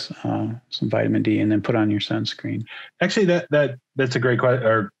 synthesize some vitamin D, and then put on your sunscreen. Actually, that's a great question,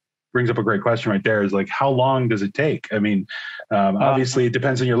 or brings up a great question right there. Is like, how long does it take? I mean, obviously, it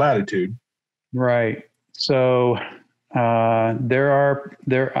depends on your latitude. Right. So I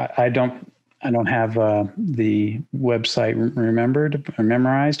don't have the website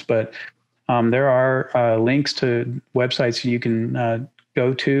memorized, but there are links to websites you can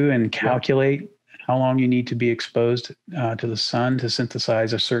go to and calculate how long you need to be exposed to the sun to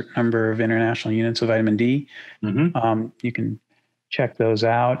synthesize a certain number of international units of vitamin D. Mm-hmm. You can check those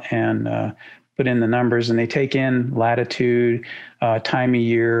out and put in the numbers, and they take in latitude, time of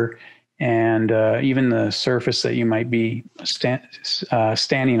year, and even the surface that you might be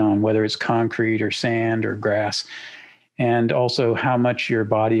standing on, whether it's concrete or sand or grass, and also how much of your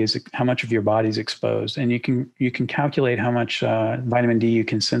body is exposed. And you can calculate how much vitamin D you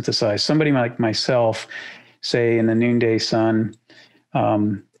can synthesize. Somebody like myself, say in the noonday sun,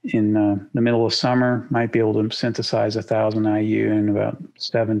 in the middle of summer, might be able to synthesize 1,000 IU in about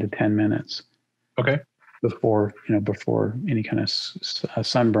 7 to 10 minutes. Okay. Before any kind of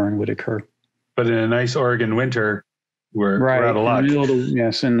sunburn would occur. But in a nice Oregon winter, we're out of luck.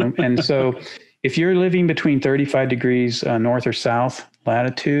 Yes, and so if you're living between 35 degrees north or south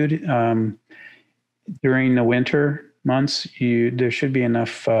latitude during the winter months, there should be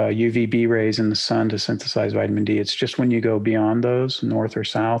enough UVB rays in the sun to synthesize vitamin D. It's just when you go beyond those, north or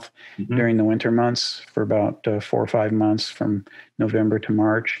south, during the winter months for about 4 or 5 months from November to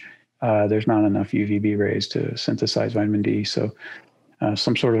March, there's not enough UVB rays to synthesize vitamin D. So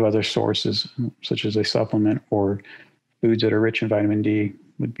some sort of other sources, such as a supplement or foods that are rich in vitamin D,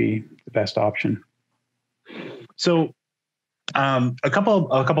 would be the best option. So a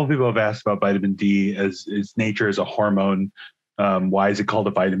couple of people have asked about vitamin D as its nature as a hormone. Why is it called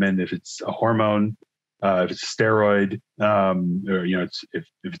a vitamin if it's a hormone? If it's a steroid, or if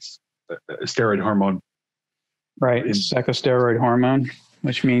it's a steroid hormone. Right, it's psychosteroid hormone,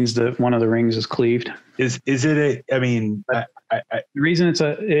 which means that one of the rings is cleaved. Is it a? I mean, the reason it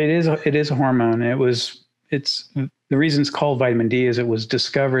is a hormone. The reason it's called vitamin D is it was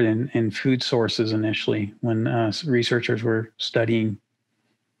discovered in food sources initially when researchers were studying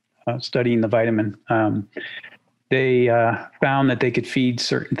the vitamin. they found that they could feed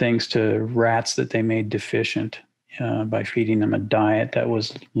certain things to rats that they made deficient by feeding them a diet that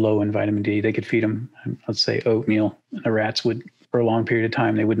was low in vitamin D. They could feed them, let's say, oatmeal. The rats would, for a long period of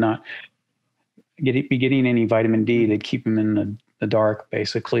time, they would not be getting any vitamin D. They'd keep them in the dark,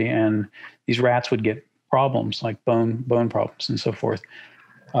 basically, and these rats would get problems like bone problems and so forth.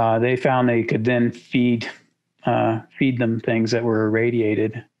 They found they could then feed them things that were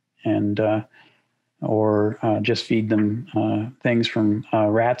irradiated, and or just feed them things from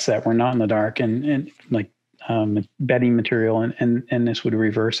rats that were not in the dark, and like bedding material, and this would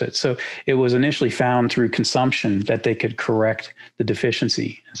reverse it. So it was initially found through consumption that they could correct the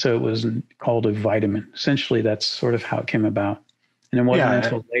deficiency. So it was called a vitamin. Essentially, that's sort of how it came about. And it wasn't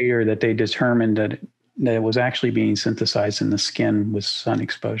until later that they determined that it was actually being synthesized in the skin with sun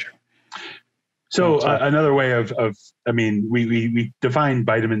exposure. So another way of I mean, we define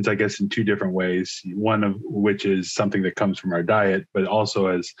vitamins, I guess, in two different ways. One of which is something that comes from our diet, but also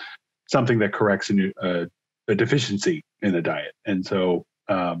as something that corrects a deficiency in the diet. And so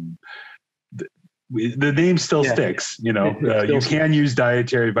the name still sticks. You know, you can use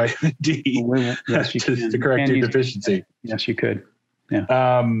dietary vitamin D to correct your deficiency. Yes, you could.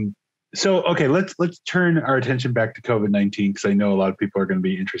 Yeah. So, okay, let's turn our attention back to COVID-19, because I know a lot of people are going to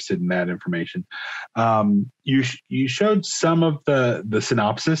be interested in that information. You showed some of the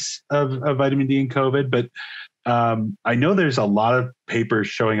synopsis of vitamin D and COVID, but I know there's a lot of papers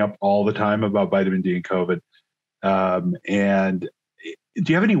showing up all the time about vitamin D and COVID. And do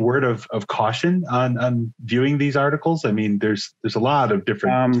you have any word of caution on viewing these articles? I mean, there's a lot of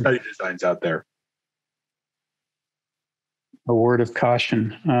different study designs out there. A word of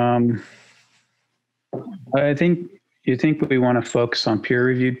caution. I think we want to focus on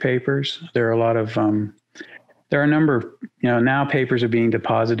peer-reviewed papers. There are a lot of there are a number of, now papers are being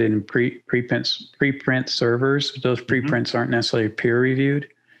deposited in preprint servers. Those preprints aren't necessarily peer-reviewed.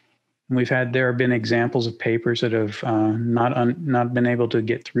 And there have been examples of papers that have not been able to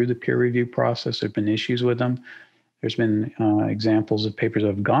get through the peer review process. There have been issues with them. There's been examples of papers that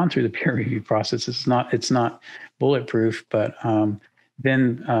have gone through the peer review process. It's not bulletproof, but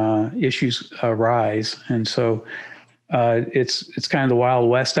then issues arise, and so it's kind of the Wild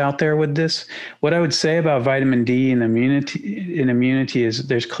West out there with this. What I would say about vitamin D and immunity is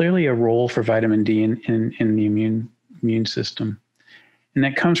there's clearly a role for vitamin D in the immune system, and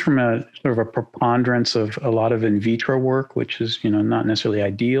that comes from a sort of a preponderance of a lot of in vitro work, which is not necessarily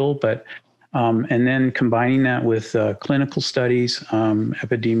ideal, but and then combining that with clinical studies,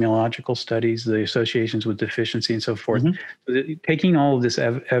 epidemiological studies, the associations with deficiency and so forth. Mm-hmm. Taking all of this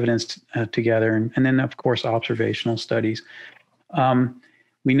evidence together, and then, of course, observational studies.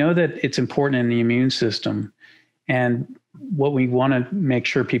 We know that it's important in the immune system. And what we want to make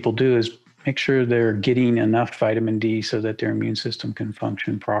sure people do is make sure they're getting enough vitamin D so that their immune system can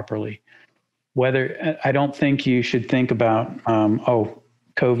function properly. I don't think you should think about,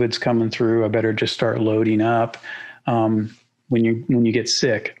 COVID's coming through, I better just start loading up when you get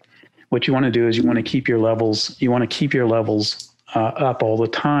sick. What you want to do is you want to keep your levels up all the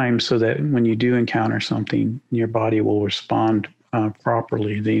time, so that when you do encounter something, your body will respond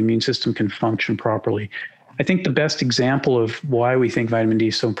properly. The immune system can function properly. I think the best example of why we think vitamin D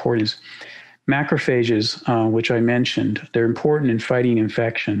is so important is macrophages, which I mentioned. They're important in fighting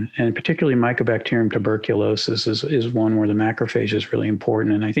infection, and particularly Mycobacterium tuberculosis is one where the macrophage is really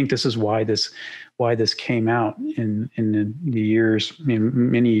important. And I think this is why this came out in the years,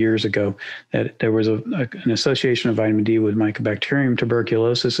 many years ago, that there was an association of vitamin D with Mycobacterium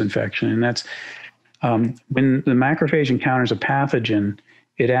tuberculosis infection. And that's when the macrophage encounters a pathogen,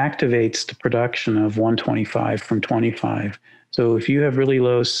 it activates the production of 125 from 25. So if you have really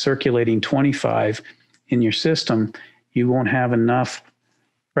low circulating 25 in your system, you won't have enough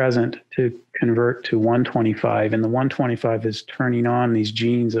present to convert to 125. And the 125 is turning on these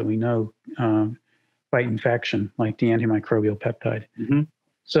genes that we know fight infection, like the antimicrobial peptide. Mm-hmm.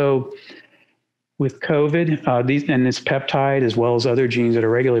 So with COVID, this peptide, as well as other genes that are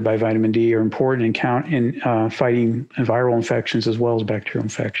regulated by vitamin D, are important in fighting viral infections as well as bacterial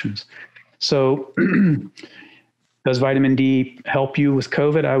infections. So does vitamin D help you with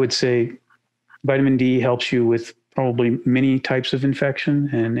COVID? I would say vitamin D helps you with probably many types of infection,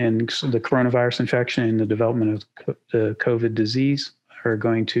 and the coronavirus infection and the development of the COVID disease are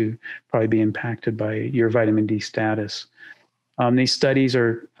going to probably be impacted by your vitamin D status. These studies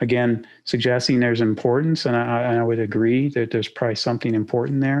are, again, suggesting there's importance, and I would agree that there's probably something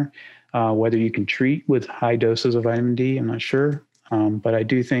important there. Whether you can treat with high doses of vitamin D, I'm not sure, but I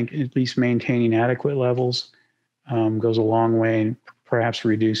do think at least maintaining adequate levels goes a long way in perhaps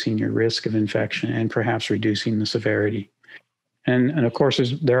reducing your risk of infection and perhaps reducing the severity. And of course,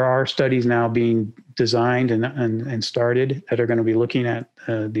 there are studies now being designed and started that are going to be looking at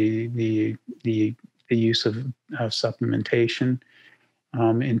the use of supplementation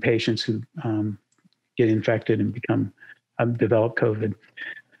in patients who get infected and develop COVID.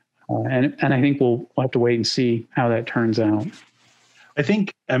 And I think we'll have to wait and see how that turns out.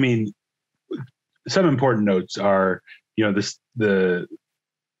 I mean, some important notes are,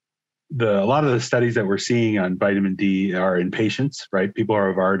 a lot of the studies that we're seeing on vitamin D are in patients, right? People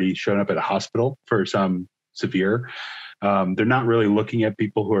have already shown up at a hospital for some severe. They're not really looking at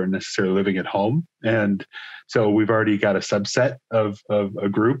people who are necessarily living at home. And so we've already got a subset of a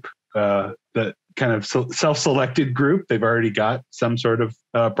group, that kind of self-selected group. They've already got some sort of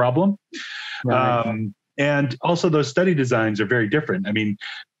problem. Right. And also those study designs are very different. I mean,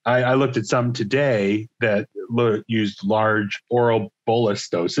 I looked at some today that used large oral bolus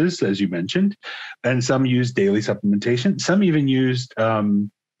doses, as you mentioned, and some used daily supplementation. Some even used calcidiol.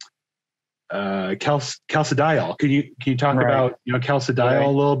 Can you talk about calcidiol a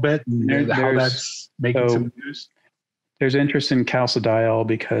little bit and how that's making some news? There's interest in calcidiol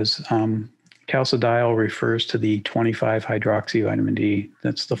because calcidiol refers to the 25-hydroxyvitamin D.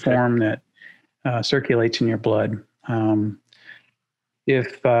 That's the form that circulates in your blood.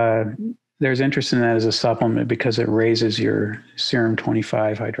 If there's interest in that as a supplement because it raises your serum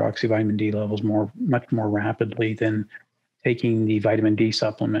 25-hydroxyvitamin D levels much more rapidly than taking the vitamin D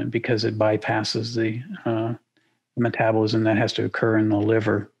supplement, because it bypasses the metabolism that has to occur in the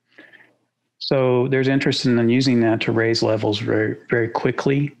liver. So there's interest in using that to raise levels very, very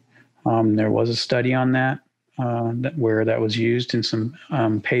quickly. There was a study on that where that was used in some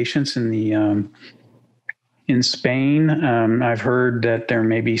patients in Spain. I've heard that there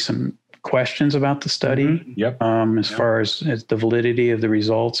may be some questions about the study. As far as the validity of the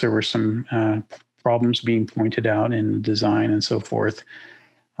results, there were some problems being pointed out in the design and so forth.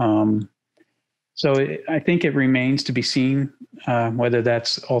 So I think it remains to be seen whether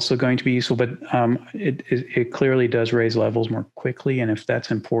that's also going to be useful, but it clearly does raise levels more quickly. And if that's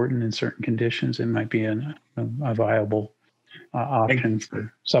important in certain conditions, it might be a viable option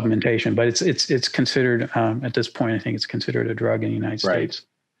for supplementation. But it's considered, at this point, I think it's considered a drug in the United States.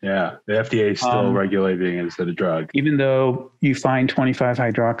 Yeah, the FDA is still regulating it as a drug. Even though you find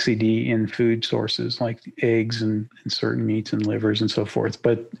 25-hydroxy-D in food sources like eggs and certain meats and livers and so forth,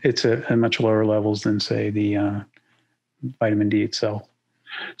 but it's at much lower levels than, say, the vitamin D itself.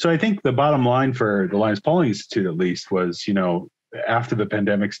 So I think the bottom line for the Linus Pauling Institute, at least, was, after the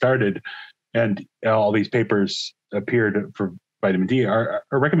pandemic started and all these papers appeared for vitamin D, our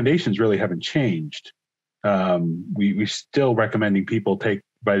recommendations really haven't changed. We're still recommending people take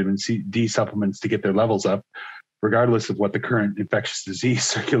vitamin D supplements to get their levels up, regardless of what the current infectious disease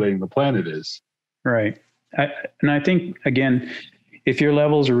circulating the planet is. Right. And I think, again, if your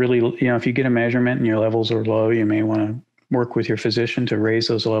levels are really, if you get a measurement and your levels are low, you may want to work with your physician to raise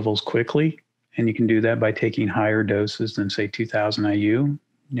those levels quickly. And you can do that by taking higher doses than, say, 2,000 IU.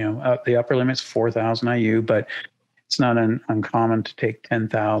 The upper limit's 4,000 IU, but it's not uncommon to take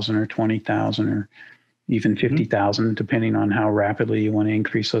 10,000 or 20,000 or even 50,000, depending on how rapidly you want to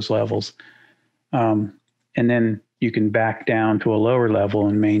increase those levels. And then you can back down to a lower level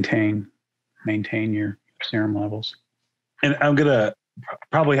and maintain your serum levels. And I'm going to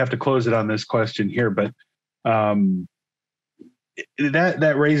probably have to close it on this question here, but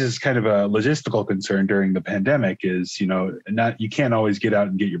that raises kind of a logistical concern during the pandemic is, you can't always get out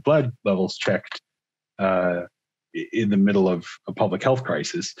and get your blood levels checked in the middle of a public health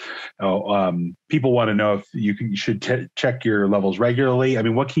crisis. People want to know if you should check your levels regularly. I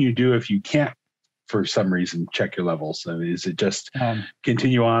mean, what can you do if you can't, for some reason, check your levels? I mean, is it just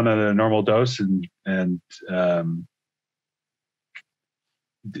continue on at a normal dose and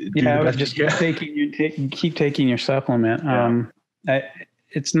just keep taking your supplement.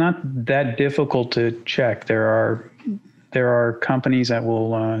 It's not that difficult to check. There are companies that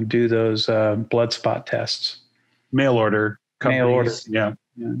will do those blood spot tests. Mail order companies. Yeah.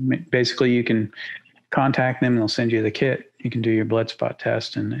 Basically, you can contact them. They'll send you the kit. You can do your blood spot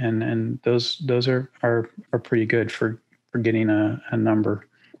test, and those are pretty good for getting a number.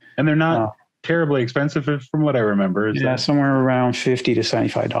 And they're not terribly expensive, from what I remember. Somewhere around $50 to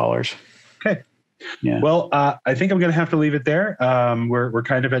 $75. Okay. Yeah. Well, I think I'm going to have to leave it there. We're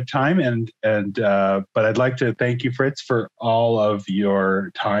kind of at time, but I'd like to thank you, Fritz, for all of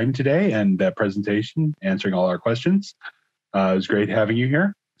your time today and that presentation, answering all our questions. It was great having you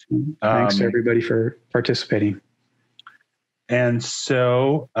here. Thanks to everybody for participating. And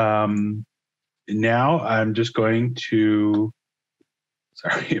so now I'm just going to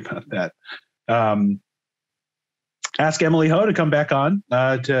Sorry about that. Ask Emily Ho to come back on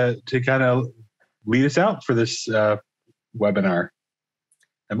to kind of lead us out for this webinar.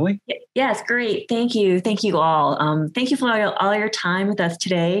 Emily? Yes, great. Thank you. Thank you all. Thank you for all your time with us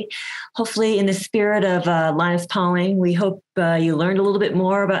today. Hopefully, in the spirit of Linus Pauling, we hope you learned a little bit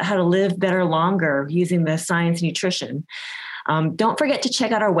more about how to live better longer using the science of nutrition. Don't forget to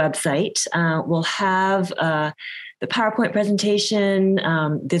check out our website. We'll have the PowerPoint presentation,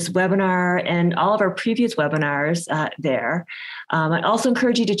 this webinar, and all of our previous webinars there. I also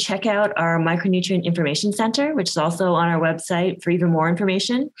encourage you to check out our Micronutrient Information Center, which is also on our website for even more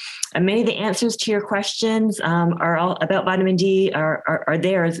information. And many of the answers to your questions are all about vitamin D are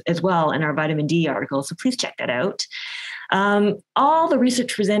there as well in our vitamin D article, so please check that out. All the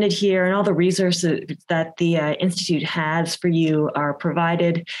research presented here and all the resources that the Institute has for you are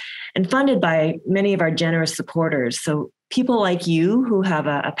provided and funded by many of our generous supporters. So people like you who have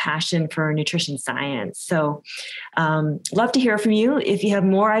a passion for nutrition science. So love to hear from you. If you have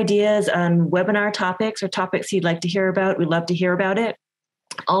more ideas on webinar topics or topics you'd like to hear about, we'd love to hear about it.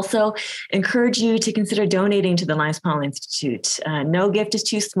 Also, encourage you to consider donating to the Linus Pauling Institute. No gift is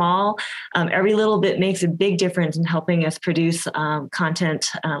too small. Every little bit makes a big difference in helping us produce content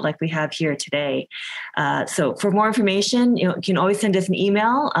like we have here today. So for more information, you can always send us an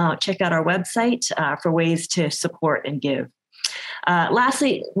email. Check out our website for ways to support and give.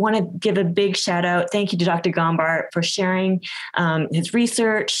 Lastly, want to give a big shout out. Thank you to Dr. Gombart for sharing his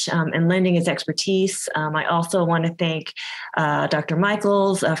research and lending his expertise. I also want to thank Dr.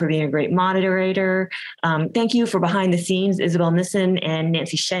 Michaels for being a great moderator. Thank you for behind the scenes, Isabel Nissen and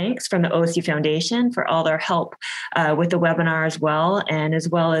Nancy Shanks from the OSU Foundation for all their help with the webinar as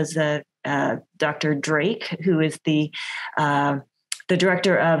well as Dr. Drake, who is the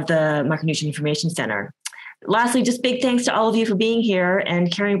director of the Micronutrient Information Center. Lastly, just big thanks to all of you for being here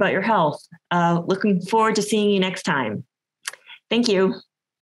and caring about your health. Looking forward to seeing you next time. Thank you.